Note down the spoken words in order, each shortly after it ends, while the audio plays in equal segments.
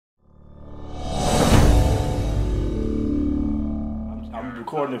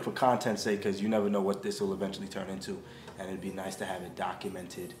recording it for content's sake because you never know what this will eventually turn into, and it'd be nice to have it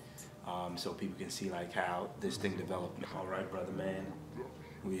documented so people can see like how this thing developed. All right, brother man,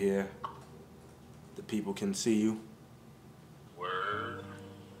 we here. The people can see you. Word.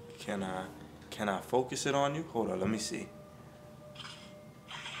 Can I focus it on you? Hold on, let me see.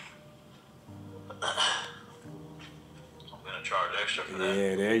 I'm gonna charge extra for that.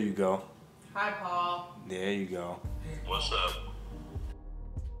 Yeah, there you go. Hi, Paul. There you go. What's up?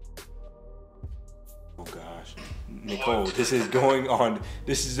 Oh gosh, Nicole, this is going on.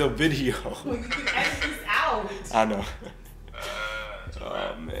 This is a video. Well, you can edit this out. I know. That's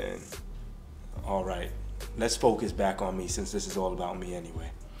Oh man. All right, let's focus back on me since this is all about me anyway.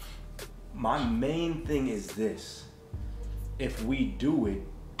 My main thing is this: if we do it,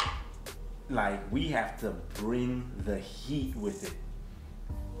 like we have to bring the heat with it.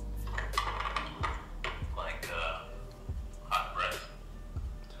 like hot breath.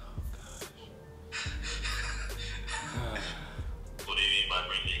 What do you mean by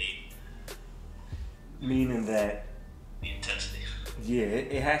bring the heat? Meaning that, The intensity. yeah,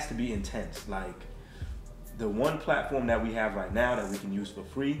 it has to be intense. Like the one platform that we have right now that we can use for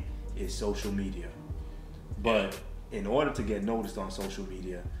free is social media. But in order to get noticed on social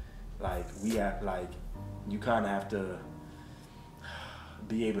media, like we have, like you kind of have to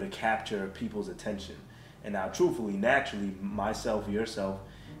be able to capture people's attention. And now, truthfully, naturally, myself, yourself,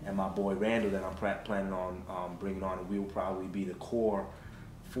 and my boy Randall that I'm planning on bringing on, and we will probably be the core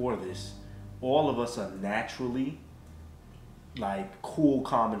for this. All of us are naturally like cool,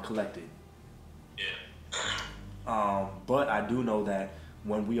 calm, and collected. Yeah. But I do know that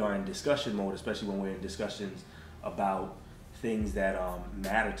when we are in discussion mode, especially when we're in discussions about things that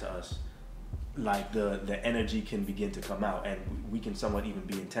matter to us, like the energy can begin to come out, and we can somewhat even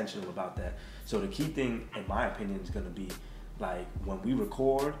be intentional about that. So the key thing, in my opinion, is going to be like when we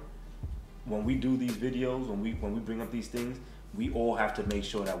record, when we do these videos, when we bring up these things, we all have to make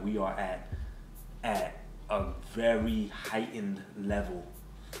sure that we are at a very heightened level.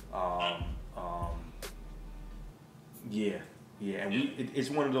 Yeah, and it's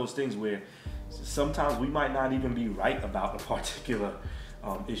one of those things where sometimes we might not even be right about a particular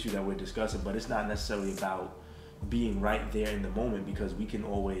issue that we're discussing, but it's not necessarily about being right there in the moment, because we can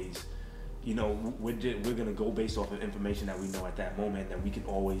always, you know, we're gonna go based off of information that we know at that moment, and then we can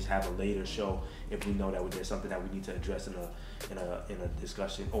always have a later show if we know that there's something that we need to address in a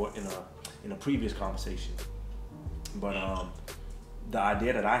discussion or in a previous conversation. But the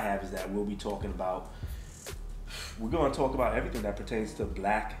idea that I have is that we're going to talk about everything that pertains to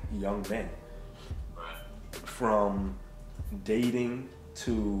black young men, from dating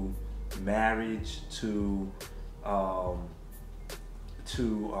to marriage to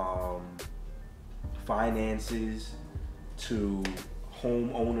finances to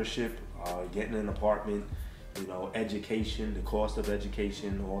home ownership, getting an apartment, you know, education, the cost of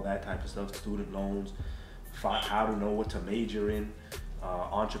education, all that type of stuff, student loans, how to know what to major in,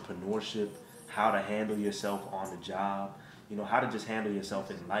 entrepreneurship, how to handle yourself on the job, you know, how to just handle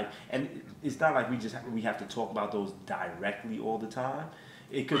yourself in life. And it's not like we have to talk about those directly all the time.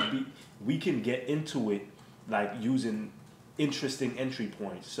 It could be, we can get into it like using interesting entry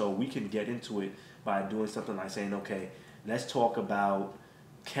points. So we can get into it by doing something like saying, okay, let's talk about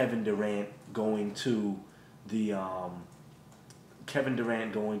Kevin Durant going to the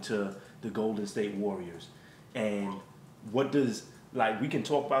Golden State Warriors. And what does, like, we can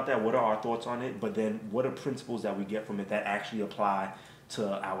talk about that, what are our thoughts on it, but then what are principles that we get from it that actually apply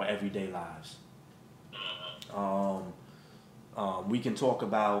to our everyday lives? We can talk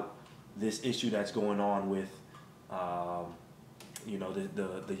about this issue that's going on with, you know,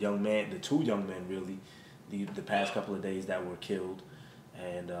 the young man, the two young men really, the past couple of days that were killed,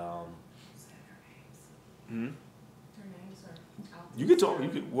 and Their names are Alton you can talk.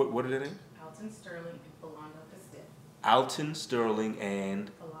 Sterling. You could. What are their names? Alton Sterling and Philando Castile. Alton Sterling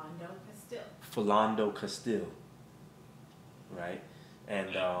and Philando Castile. Philando Castile. Right, and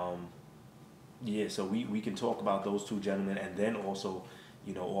yeah, so we can talk about those two gentlemen, and then also,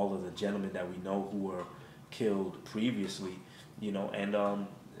 you know, all of the gentlemen that we know who were killed previously, you know, and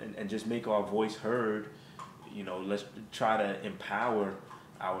just make our voice heard. You know, let's try to empower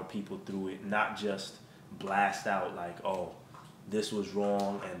our people through it, not just blast out like, oh, this was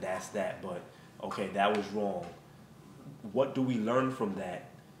wrong and that's that, but okay, that was wrong. What do we learn from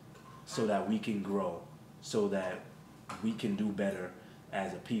that so that we can grow, so that we can do better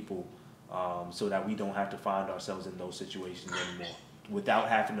as a people, so that we don't have to find ourselves in those situations anymore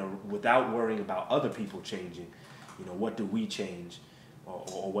without worrying about other people changing. You know, what do we change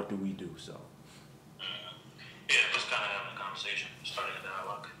or what do we do? So Yeah, just kind of having a conversation, starting a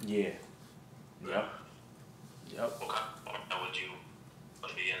dialogue. Yeah. Yep. Yep. What kind of format would you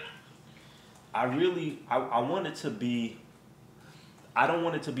want to be in? I want it to be, I don't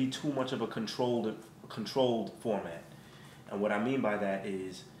want it to be too much of a controlled format. And what I mean by that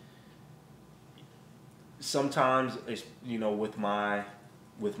is sometimes it's, you know, with my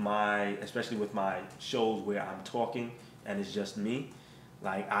especially with my shows where I'm talking and it's just me,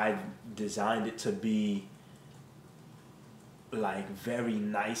 like I've designed it to be like very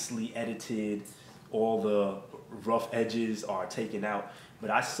nicely edited, all the rough edges are taken out, but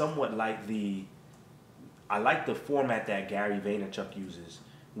I somewhat like the format that Gary Vaynerchuk uses,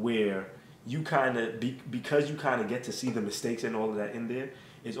 where you kind of, because you kind of get to see the mistakes and all of that in there,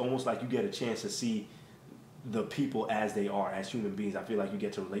 it's almost like you get a chance to see the people as they are, as human beings. I feel like you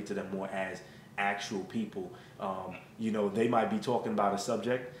get to relate to them more as actual people. You know, they might be talking about a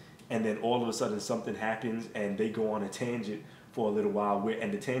subject, and then all of a sudden something happens, and they go on a tangent for a little while,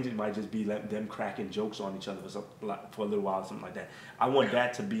 and the tangent might just be like them cracking jokes on each other for a little while, something like that. I want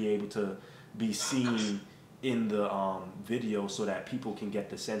that to be able to be seen in the video, so that people can get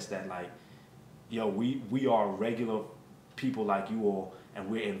the sense that, like, yo, we are regular people like you all, and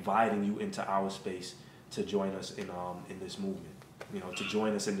we're inviting you into our space to join us in this movement, you know, to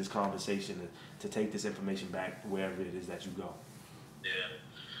join us in this conversation, to take this information back wherever it is that you go. Yeah.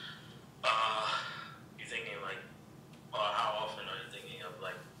 You thinking like, how often are you thinking of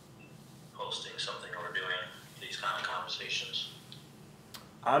like posting something or doing these kind of conversations?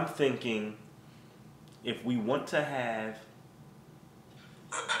 I'm thinking if we want to have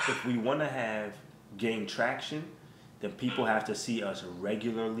gain traction, then people have to see us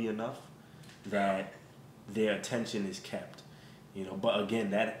regularly enough that their attention is kept, you know. But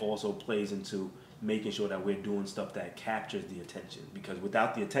again, that also plays into making sure that we're doing stuff that captures the attention, because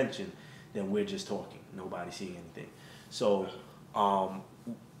without the attention, then we're just talking, nobody's seeing anything. So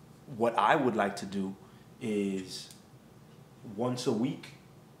what I would like to do is once a week,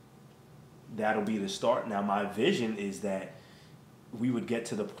 that'll be the start. Now my vision is that we would get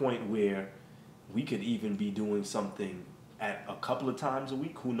to the point where we could even be doing something at a couple of times a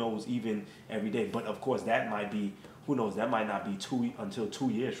week, who knows, even every day. But of course that might be, who knows, that might not be until 2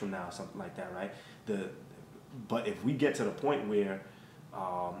 years from now, something like that, right? But if we get to the point where,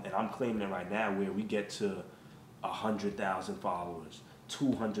 and I'm claiming it right now, where we get to 100,000 followers,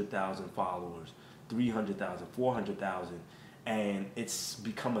 200,000 followers, 300,000, 400,000, and it's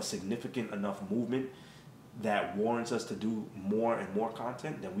become a significant enough movement that warrants us to do more and more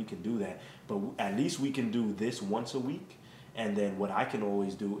content, then we can do that. But at least we can do this once a week. And then what I can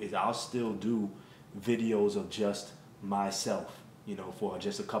always do is I'll still do videos of just myself, you know, for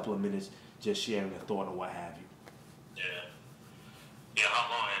just a couple of minutes, just sharing a thought or what have you. Yeah. Yeah,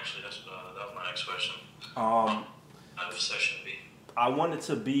 how long actually? That was my next question. How would the session be? I want it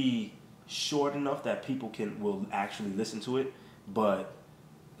to be short enough that people will actually listen to it, but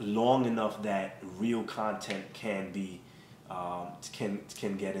long enough that real content can be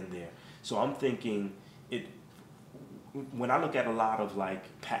can get in there. So I'm thinking when I look at a lot of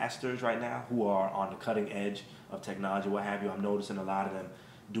like pastors right now who are on the cutting edge of technology, what have you, I'm noticing a lot of them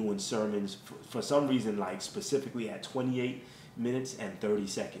doing sermons for some reason, like specifically at 28 minutes and 30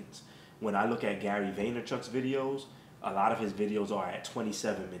 seconds. When I look at Gary Vaynerchuk's videos, a lot of his videos are at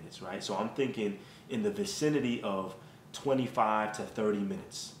 27 minutes, right? So I'm thinking in the vicinity of 25 to 30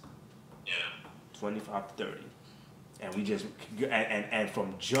 minutes. Yeah. 25 to 30. And we just, and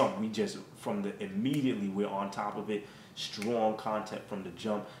from jump, immediately we're on top of it, strong content from the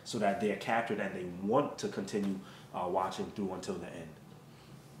jump, so that they're captured and they want to continue watching through until the end.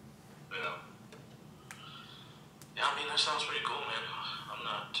 Yeah. Yeah, I mean, that sounds pretty cool, man. I'm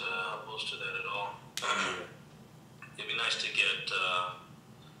not opposed to that at all. Yeah. It'd be nice to get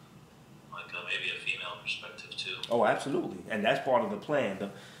maybe a female perspective too. Oh, absolutely. And that's part of the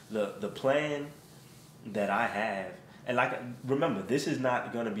plan. The plan that I have, and like, remember, this is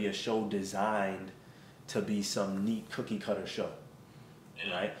not going to be a show designed to be some neat cookie cutter show,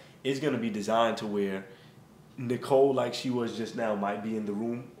 Yeah. right? It's going to be designed to where Nicole, like she was just now, might be in the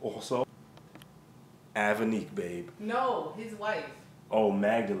room also. Avanique, babe. No, his wife. Oh,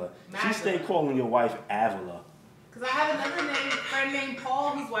 Magdala. She stayed calling your wife Avila. Because I have another friend named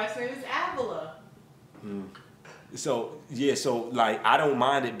Paul whose wife's name is Avila. So, yeah, so, like, I don't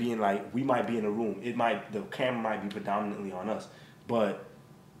mind it being, like, we might be in a room. The camera might be predominantly on us. But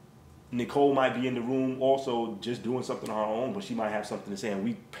Nicole might be in the room also just doing something on her own, but she might have something to say. And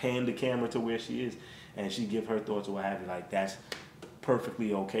we pan the camera to where she is, and she give her thoughts or what have you. Like, that's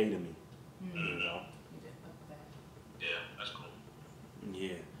perfectly okay to me. You know? Yeah, that's cool.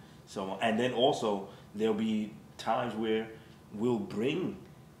 Yeah. So, and then also, there'll be times where we'll bring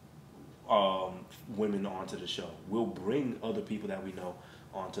women onto the show. We'll bring other people that we know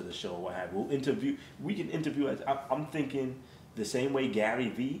onto the show. What have we'll interview? We can interview. I'm thinking the same way Gary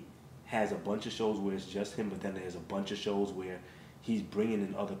Vee has a bunch of shows where it's just him, but then there's a bunch of shows where he's bringing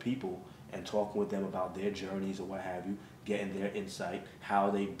in other people and talking with them about their journeys or what have you, getting their insight, how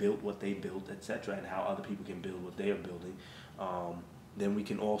they built what they built, etc., and how other people can build what they are building. Then we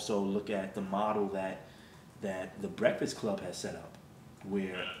can also look at the model that the Breakfast Club has set up,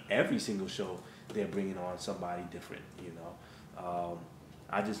 where every single show they're bringing on somebody different. You know,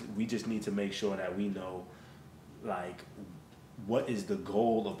 we just need to make sure that we know, like, what is the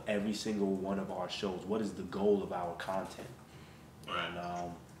goal of every single one of our shows? What is the goal of our content? And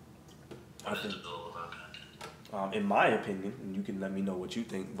what is the goal of our content? In my opinion, and you can let me know what you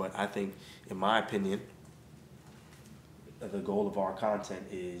think, but I think, in my opinion, the goal of our content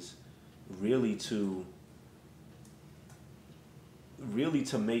is really to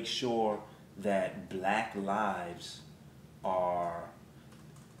make sure that black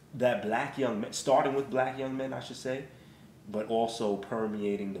young men, starting with black young men, I should say, but also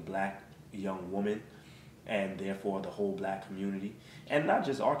permeating the black young woman and therefore the whole black community, and not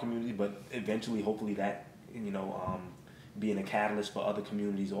just our community, but eventually, hopefully, that, you know, being a catalyst for other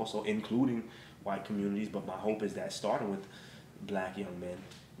communities also, including white communities. But my hope is that starting with black young men,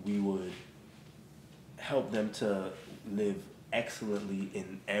 we would help them to live excellently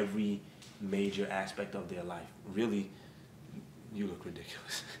in every major aspect of their life. Really, you look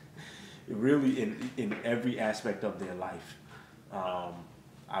ridiculous. Really, in every aspect of their life.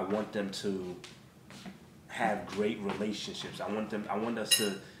 I want them to have great relationships. I want us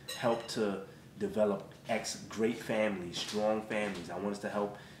to help to develop great families, strong families. I want us to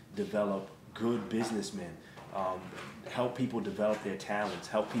help develop good businessmen, help people develop their talents,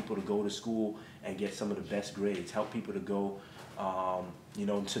 help people to go to school and get some of the best grades, help people to go, you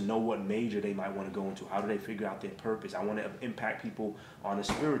know, to know what major they might want to go into. How do they figure out their purpose? I want to impact people on a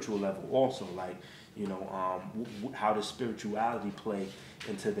spiritual level also, like, you know, how does spirituality play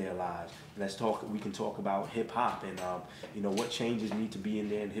into their lives? We can talk about hip hop and, you know, what changes need to be in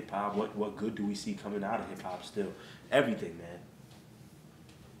there in hip hop. What good do we see coming out of hip hop still? Everything, man.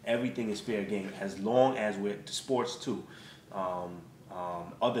 Everything is fair game, as long as we're sports too,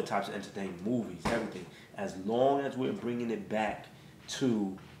 other types of entertainment, movies, everything. As long as we're bringing it back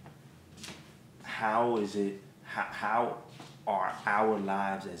to how are our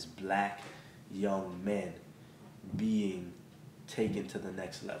lives as black young men being taken to the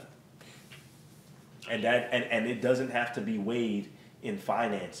next level, and it doesn't have to be weighed in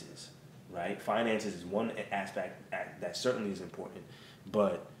finances, right? Finances is one aspect that certainly is important,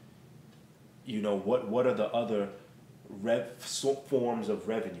 but you know, what are the other forms of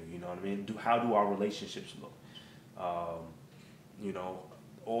revenue? You know what I mean? How do our relationships look? You know,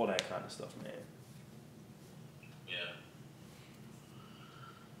 all that kind of stuff, man. Yeah.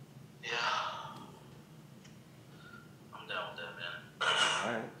 I'm down with that, man.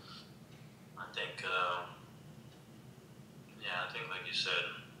 All right. I think like you said,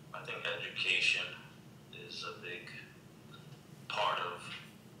 I think education is a big part of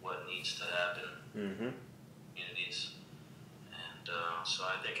what needs to happen in communities. And so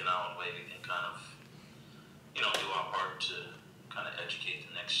I think in our own way we can kind of, you know, do our part to kind of educate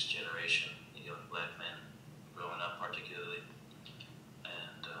the next generation, young black men growing up particularly.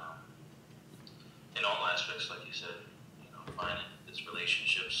 And in all aspects, like you said, you know, finding its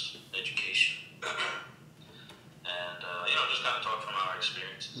relationships, education, and you know, just kind of talk from our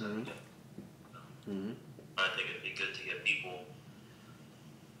experiences. I think it'd be good to get people,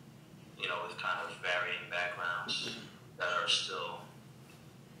 you know, with kind of varying backgrounds that are still,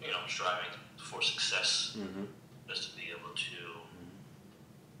 you know, striving for success, just to be able to,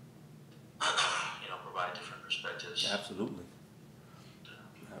 you know, provide different perspectives. Absolutely.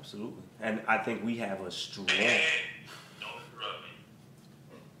 Absolutely. And I think we have a strong... Hey, don't interrupt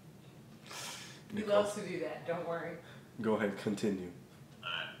me. He loves to do that, don't worry. Go ahead, continue. All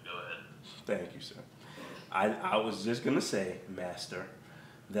right, go ahead. Thank you, sir. I was just going to say, Master,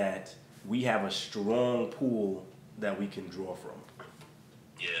 that we have a strong pool that we can draw from.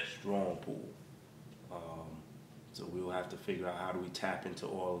 Yeah. Strong pool. So we will have to figure out how do we tap into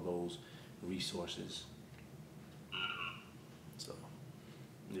all of those resources. So,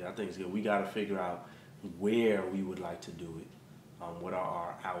 yeah, I think it's good. We got to figure out where we would like to do it. What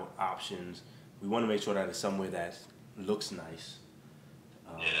are our options? We want to make sure that it's somewhere that looks nice.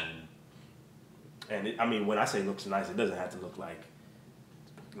 And I mean, when I say looks nice, it doesn't have to look like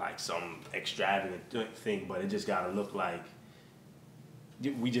some extravagant thing, but it just got to look like,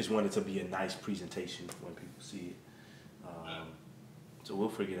 we just want it to be a nice presentation when people see it. So we'll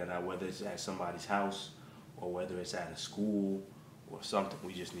figure that out, whether it's at somebody's house or whether it's at a school or something.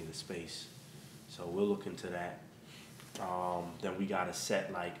 We just need a space. So we'll look into that. Then we gotta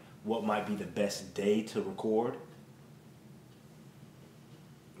set like what might be the best day to record.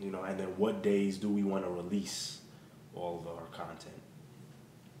 You know, and then what days do we want to release all of our content?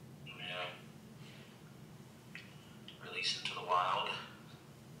 Yeah. Release into the wild.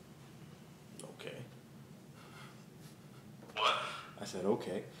 Okay. What? I said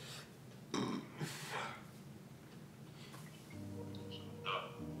okay. Come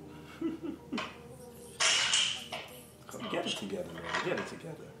get it together, man. Get it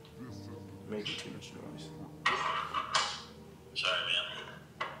together. Making too much noise. Sorry, man.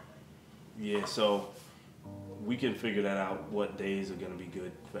 Yeah, so we can figure that out, what days are going to be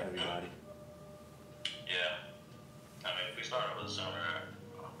good for everybody. Yeah. I mean, if we start over the summer,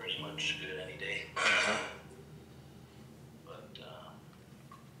 I'm pretty much good any day. But, yeah,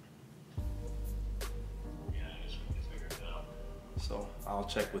 I guess we can figure it out. So I'll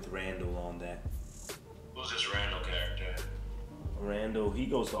check with Randall on that. Who's this Randall character? Randall, he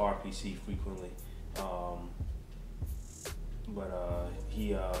goes to RPC frequently.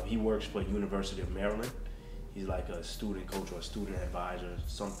 He works for University of Maryland. He's like a student coach or a student advisor,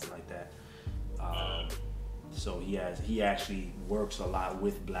 something like that. So he actually works a lot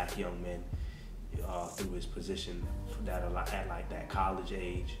with black young men through his position that are at like that college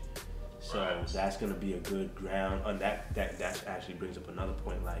age. So that's gonna be a good ground. And that actually brings up another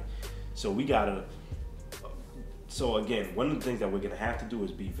point. Like, so we gotta. So again, one of the things that we're gonna have to do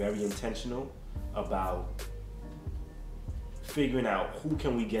is be very intentional about figuring out who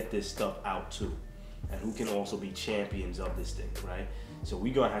can we get this stuff out to, and who can also be champions of this thing, right? So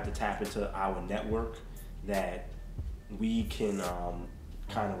we're gonna have to tap into our network that we can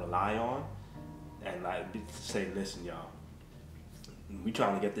kind of rely on, and like say, listen, y'all, we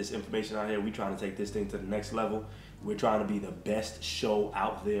trying to get this information out here. We trying to take this thing to the next level. We're trying to be the best show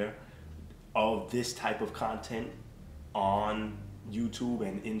out there of this type of content on YouTube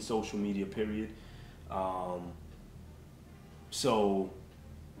and in social media, period. So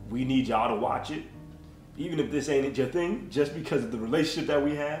we need y'all to watch it. Even if this ain't your thing, just because of the relationship that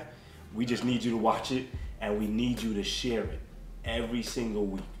we have, we just need you to watch it, and we need you to share it every single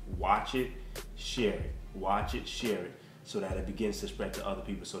week. Watch it, share it. Watch it, share it, so that it begins to spread to other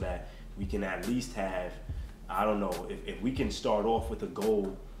people, so that we can at least have, I don't know, if we can start off with a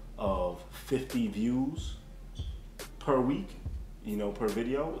goal of 50 views per week, you know, per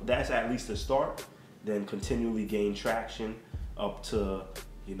video, that's at least a start. Then continually gain traction up to,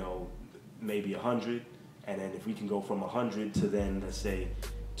 you know, maybe 100, and then if we can go from 100 to then, let's say,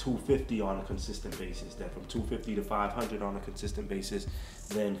 250 on a consistent basis, then from 250 to 500 on a consistent basis,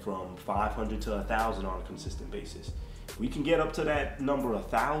 then from 500 to 1,000 on a consistent basis. If we can get up to that number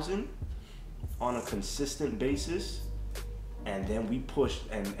 1,000 on a consistent basis, and then we push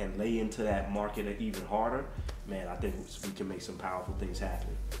and lay into that market even harder, man, I think we can make some powerful things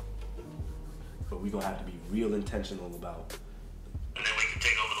happen. But we're gonna have to be real intentional about. And then we can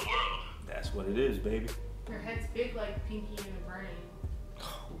take over the world. That's what it is, baby. Your head's big like Pinky and the Brain.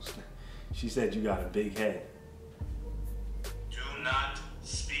 Oh, she said you got a big head. Do not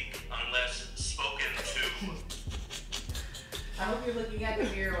speak unless spoken to. I hope you're looking at the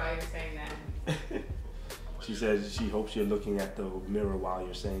mirror while you're saying that. She says she hopes you're looking at the mirror while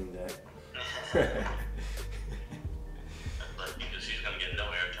you're saying that. Don't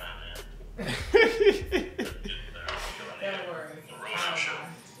worry.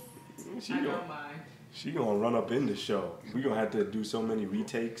 I don't mind. She gonna run up in the show. We gonna have to do so many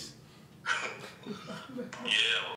retakes. Yeah.